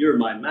 You're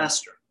my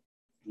master.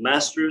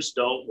 Masters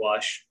don't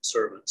wash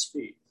servants'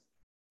 feet."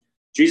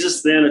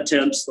 Jesus then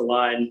attempts the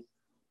line,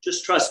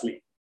 "Just trust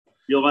me.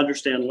 You'll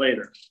understand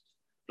later."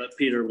 But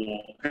Peter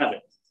won't have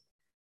it.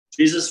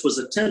 Jesus was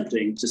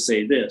attempting to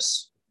say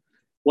this: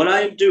 what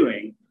I am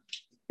doing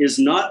is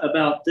not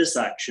about this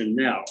action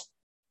now.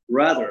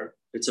 Rather,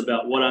 it's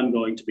about what I'm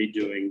going to be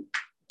doing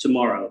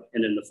tomorrow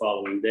and in the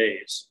following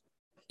days.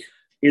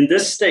 In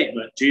this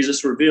statement,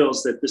 Jesus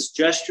reveals that this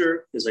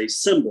gesture is a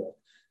symbol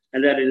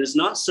and that it is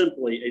not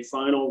simply a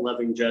final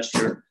loving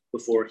gesture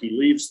before he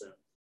leaves them.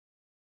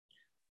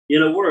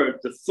 In a word,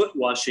 the foot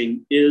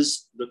washing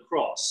is the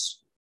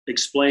cross,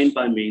 explained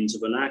by means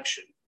of an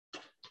action.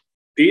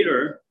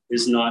 Peter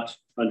is not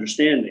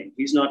understanding.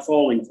 He's not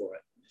falling for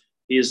it.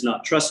 He is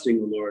not trusting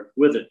the Lord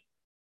with it.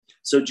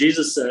 So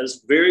Jesus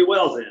says, "Very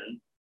well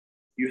then,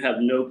 you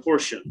have no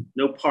portion,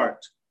 no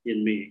part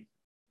in me."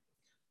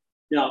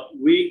 Now,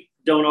 we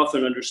don't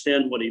often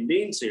understand what he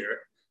means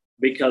here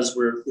because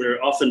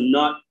we're often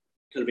not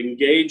kind of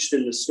engaged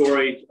in the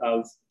story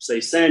of, say,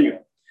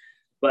 Samuel.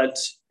 But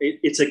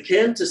it's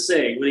akin to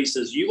saying, when he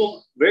says, "You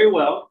won't, very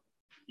well,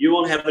 you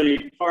won't have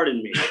any part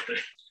in me."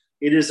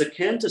 It is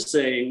akin to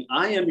saying,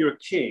 "I am your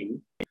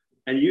king,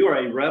 and you are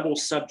a rebel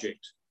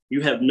subject.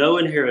 You have no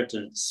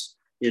inheritance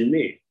in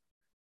me.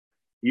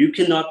 You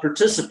cannot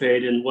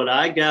participate in what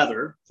I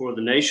gather for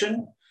the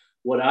nation.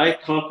 What I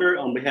conquer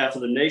on behalf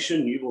of the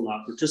nation, you will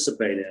not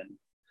participate in."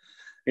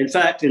 In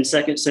fact, in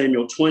 2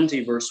 Samuel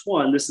 20, verse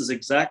 1, this is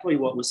exactly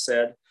what was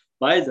said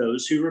by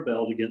those who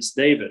rebelled against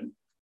David,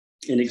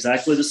 in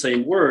exactly the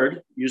same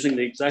word, using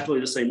exactly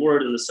the same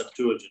word in the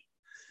Septuagint.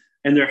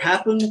 "And there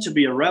happened to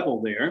be a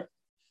rebel there,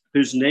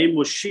 whose name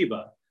was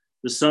Sheba,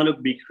 the son of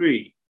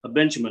Bichri, a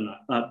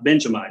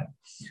Benjamite.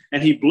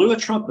 And he blew a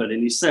trumpet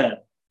and he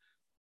said,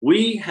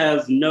 'We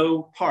have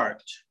no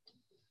part,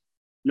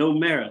 no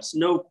merit,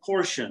 no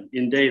portion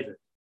in David,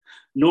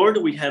 nor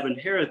do we have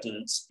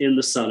inheritance in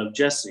the son of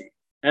Jesse.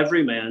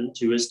 Every man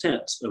to his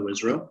tent, O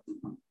Israel.'"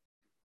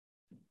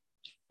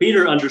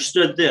 Peter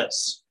understood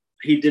this.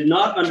 He did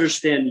not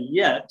understand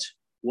yet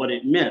what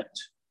it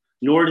meant,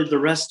 nor did the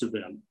rest of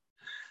them.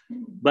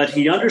 But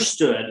he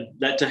understood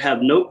that to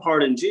have no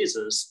part in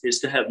Jesus is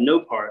to have no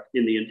part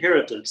in the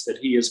inheritance that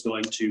he is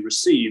going to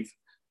receive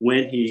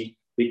when he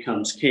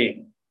becomes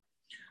king.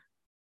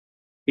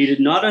 He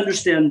did not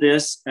understand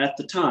this at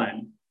the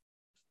time,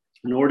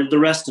 nor did the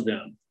rest of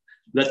them,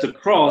 that the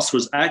cross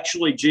was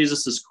actually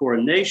Jesus's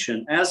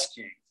coronation as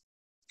king.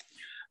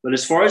 But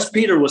as far as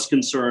Peter was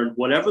concerned,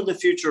 whatever the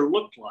future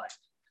looked like,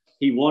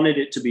 he wanted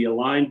it to be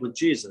aligned with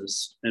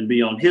Jesus and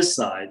be on his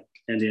side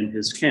and in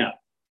his camp.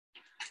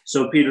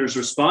 So Peter's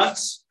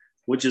response,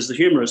 which is the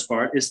humorous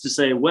part, is to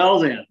say, "Well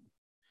then,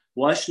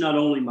 wash not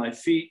only my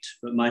feet,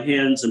 but my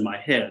hands and my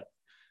head.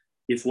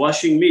 If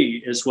washing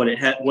me is what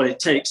it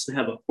takes to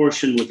have a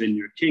portion within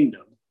your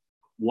kingdom,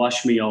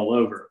 wash me all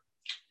over."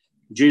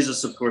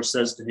 Jesus, of course,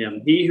 says to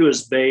him, "He who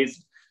is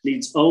bathed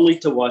needs only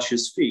to wash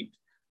his feet,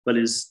 but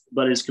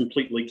is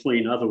completely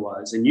clean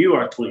otherwise. And you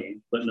are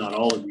clean, but not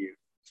all of you."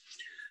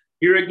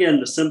 Here again,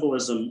 the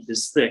symbolism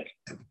is thick.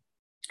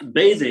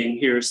 Bathing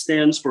here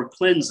stands for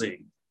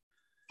cleansing.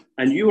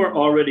 "And you are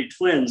already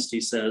cleansed,"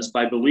 he says,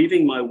 "by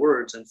believing my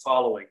words and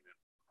following them.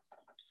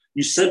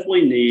 You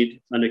simply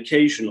need an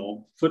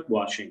occasional foot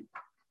washing."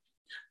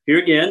 Here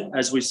again,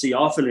 as we see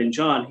often in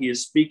John, he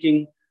is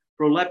speaking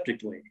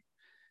proleptically,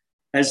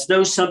 as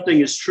though something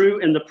is true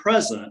in the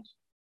present,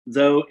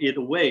 though it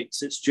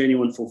awaits its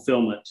genuine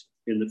fulfillment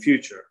in the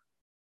future.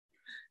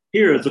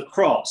 Here, the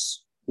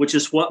cross, which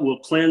is what will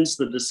cleanse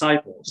the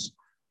disciples,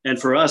 and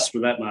for us for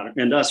that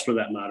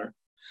matter,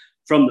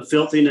 from the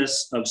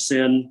filthiness of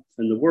sin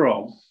in the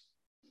world,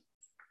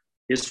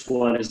 is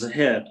what is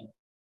ahead,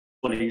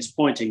 what he's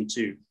pointing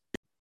to.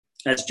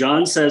 As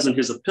John says in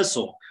his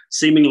epistle,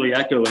 seemingly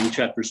echoing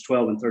chapters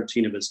 12 and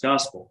 13 of his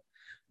gospel,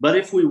 "But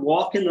if we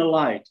walk in the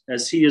light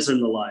as he is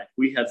in the light,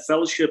 we have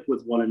fellowship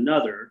with one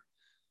another,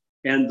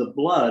 and the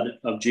blood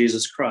of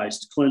Jesus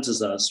Christ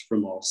cleanses us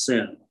from all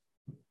sin."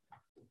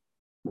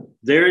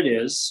 There it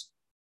is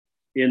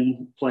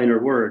in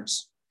plainer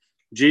words.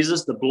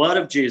 Jesus, the blood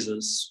of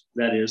Jesus,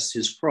 that is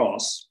his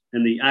cross,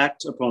 and the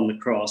act upon the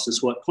cross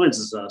is what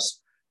cleanses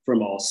us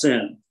from all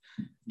sin.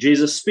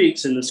 Jesus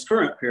speaks in this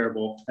current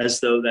parable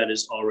as though that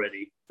is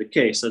already the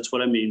case. That's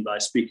what I mean by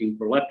speaking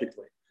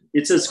proleptically.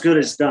 It's as good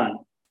as done.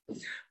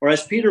 Or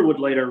as Peter would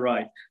later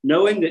write,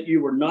 "Knowing that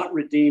you were not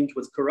redeemed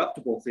with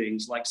corruptible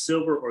things like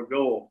silver or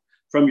gold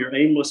from your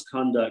aimless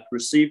conduct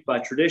received by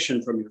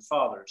tradition from your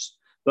fathers,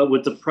 but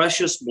with the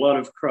precious blood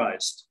of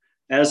Christ,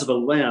 as of a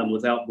lamb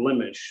without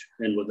blemish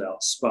and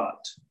without spot."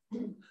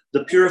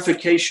 The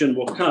purification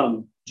will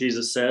come,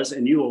 Jesus says,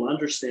 and you will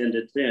understand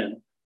it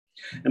then.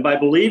 And by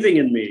believing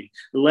in me,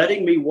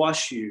 letting me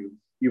wash you,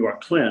 you are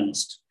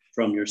cleansed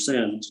from your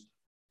sins.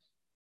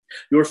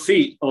 Your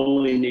feet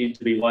only need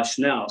to be washed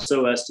now,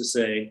 so as to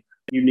say,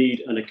 you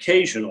need an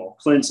occasional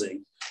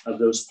cleansing of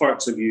those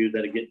parts of you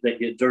that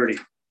get dirty.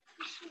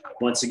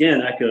 Once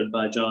again, echoed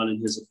by John in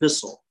his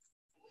epistle.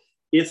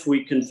 If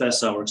we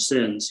confess our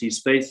sins,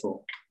 he's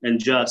faithful and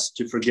just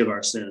to forgive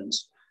our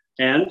sins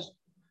and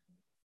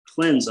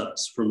cleanse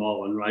us from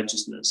all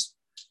unrighteousness.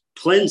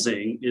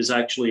 Cleansing is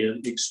actually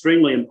an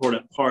extremely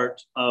important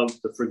part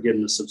of the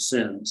forgiveness of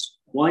sins.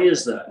 Why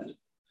is that?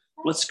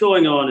 What's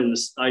going on in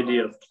this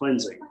idea of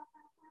cleansing?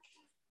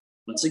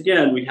 Once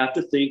again, we have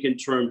to think in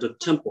terms of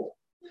temple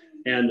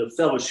and of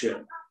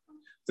fellowship.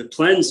 The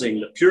cleansing,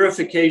 the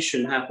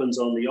purification happens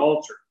on the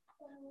altar.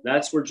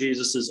 That's where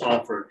Jesus is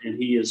offered,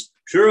 and he is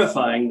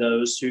purifying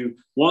those who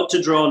want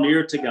to draw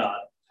near to God,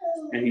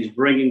 and he's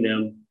bringing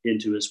them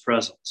into his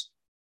presence.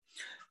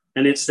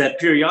 And it's that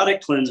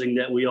periodic cleansing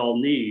that we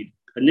all need.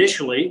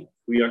 Initially,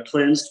 we are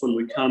cleansed when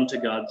we come to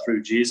God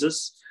through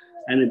Jesus,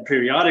 and then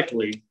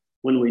periodically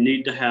when we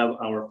need to have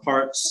our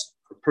parts,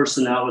 our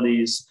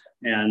personalities,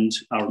 and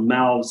our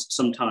mouths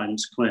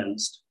sometimes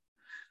cleansed.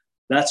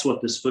 That's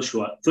what this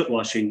foot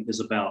washing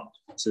is about,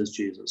 says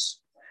Jesus.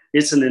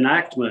 It's an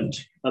enactment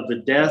of the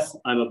death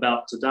I'm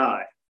about to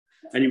die,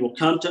 and you will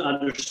come to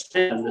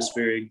understand this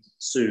very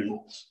soon.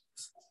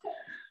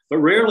 But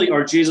rarely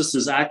are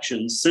Jesus's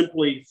actions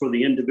simply for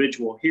the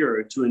individual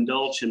hearer to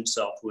indulge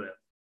himself with.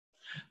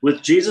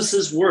 With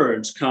Jesus's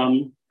words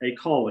come a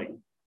calling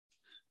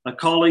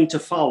to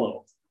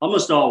follow,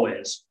 almost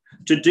always,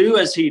 to do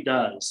as he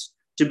does,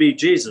 to be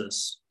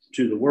Jesus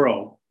to the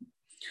world.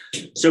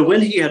 So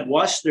when he had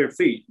washed their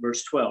feet,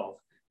 verse 12,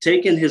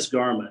 taken his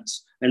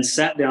garments and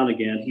sat down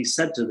again, he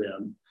said to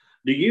them,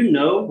 do you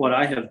know what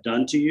I have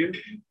done to you?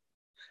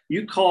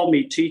 You call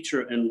me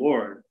teacher and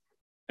Lord,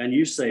 and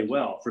you say,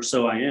 well, for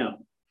so I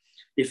am.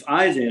 If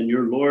I then,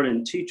 your Lord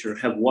and teacher,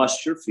 have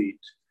washed your feet,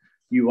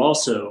 you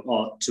also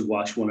ought to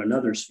wash one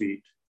another's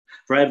feet.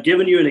 For I have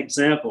given you an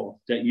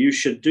example that you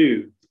should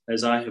do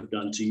as I have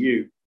done to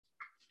you.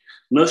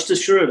 Most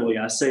assuredly,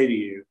 I say to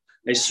you,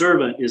 a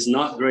servant is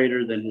not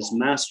greater than his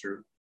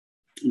master,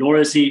 nor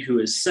is he who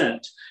is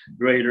sent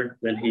greater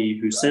than he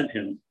who sent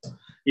him.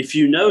 If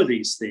you know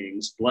these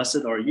things,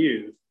 blessed are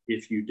you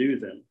if you do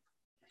them.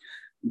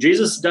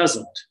 Jesus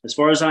doesn't, as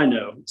far as I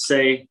know,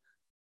 say,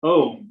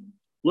 oh,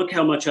 look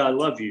how much I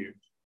love you.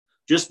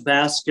 Just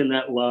bask in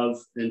that love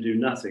and do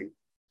nothing.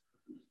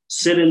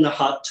 Sit in the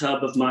hot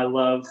tub of my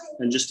love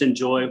and just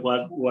enjoy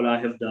what I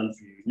have done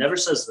for you. Never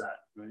says that,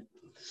 right?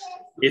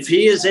 If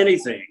he is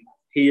anything,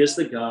 he is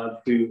the God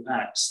who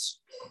acts.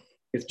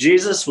 If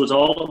Jesus was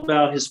all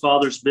about his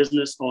Father's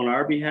business on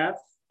our behalf,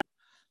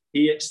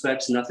 he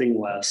expects nothing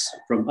less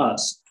from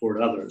us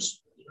toward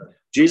others.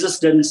 Jesus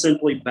didn't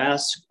simply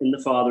bask in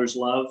the Father's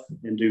love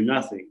and do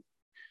nothing.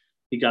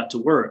 He got to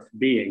work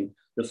being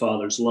the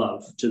Father's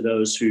love to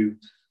those who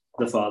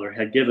the Father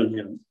had given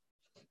him.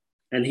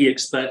 And he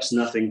expects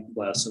nothing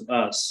less of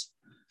us.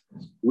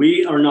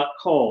 We are not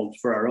called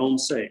for our own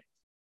sake.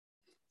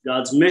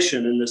 God's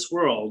mission in this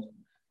world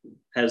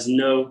has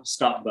no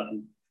stop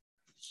button.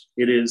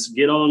 It is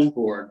get on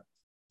board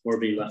or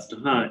be left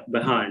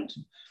behind.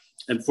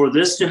 And for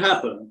this to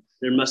happen,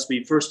 there must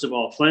be, first of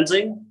all,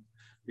 cleansing,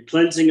 the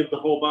cleansing of the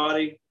whole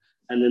body,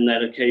 and then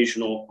that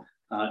occasional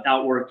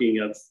outworking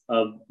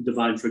of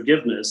divine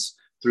forgiveness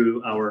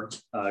through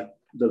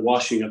the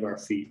washing of our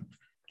feet.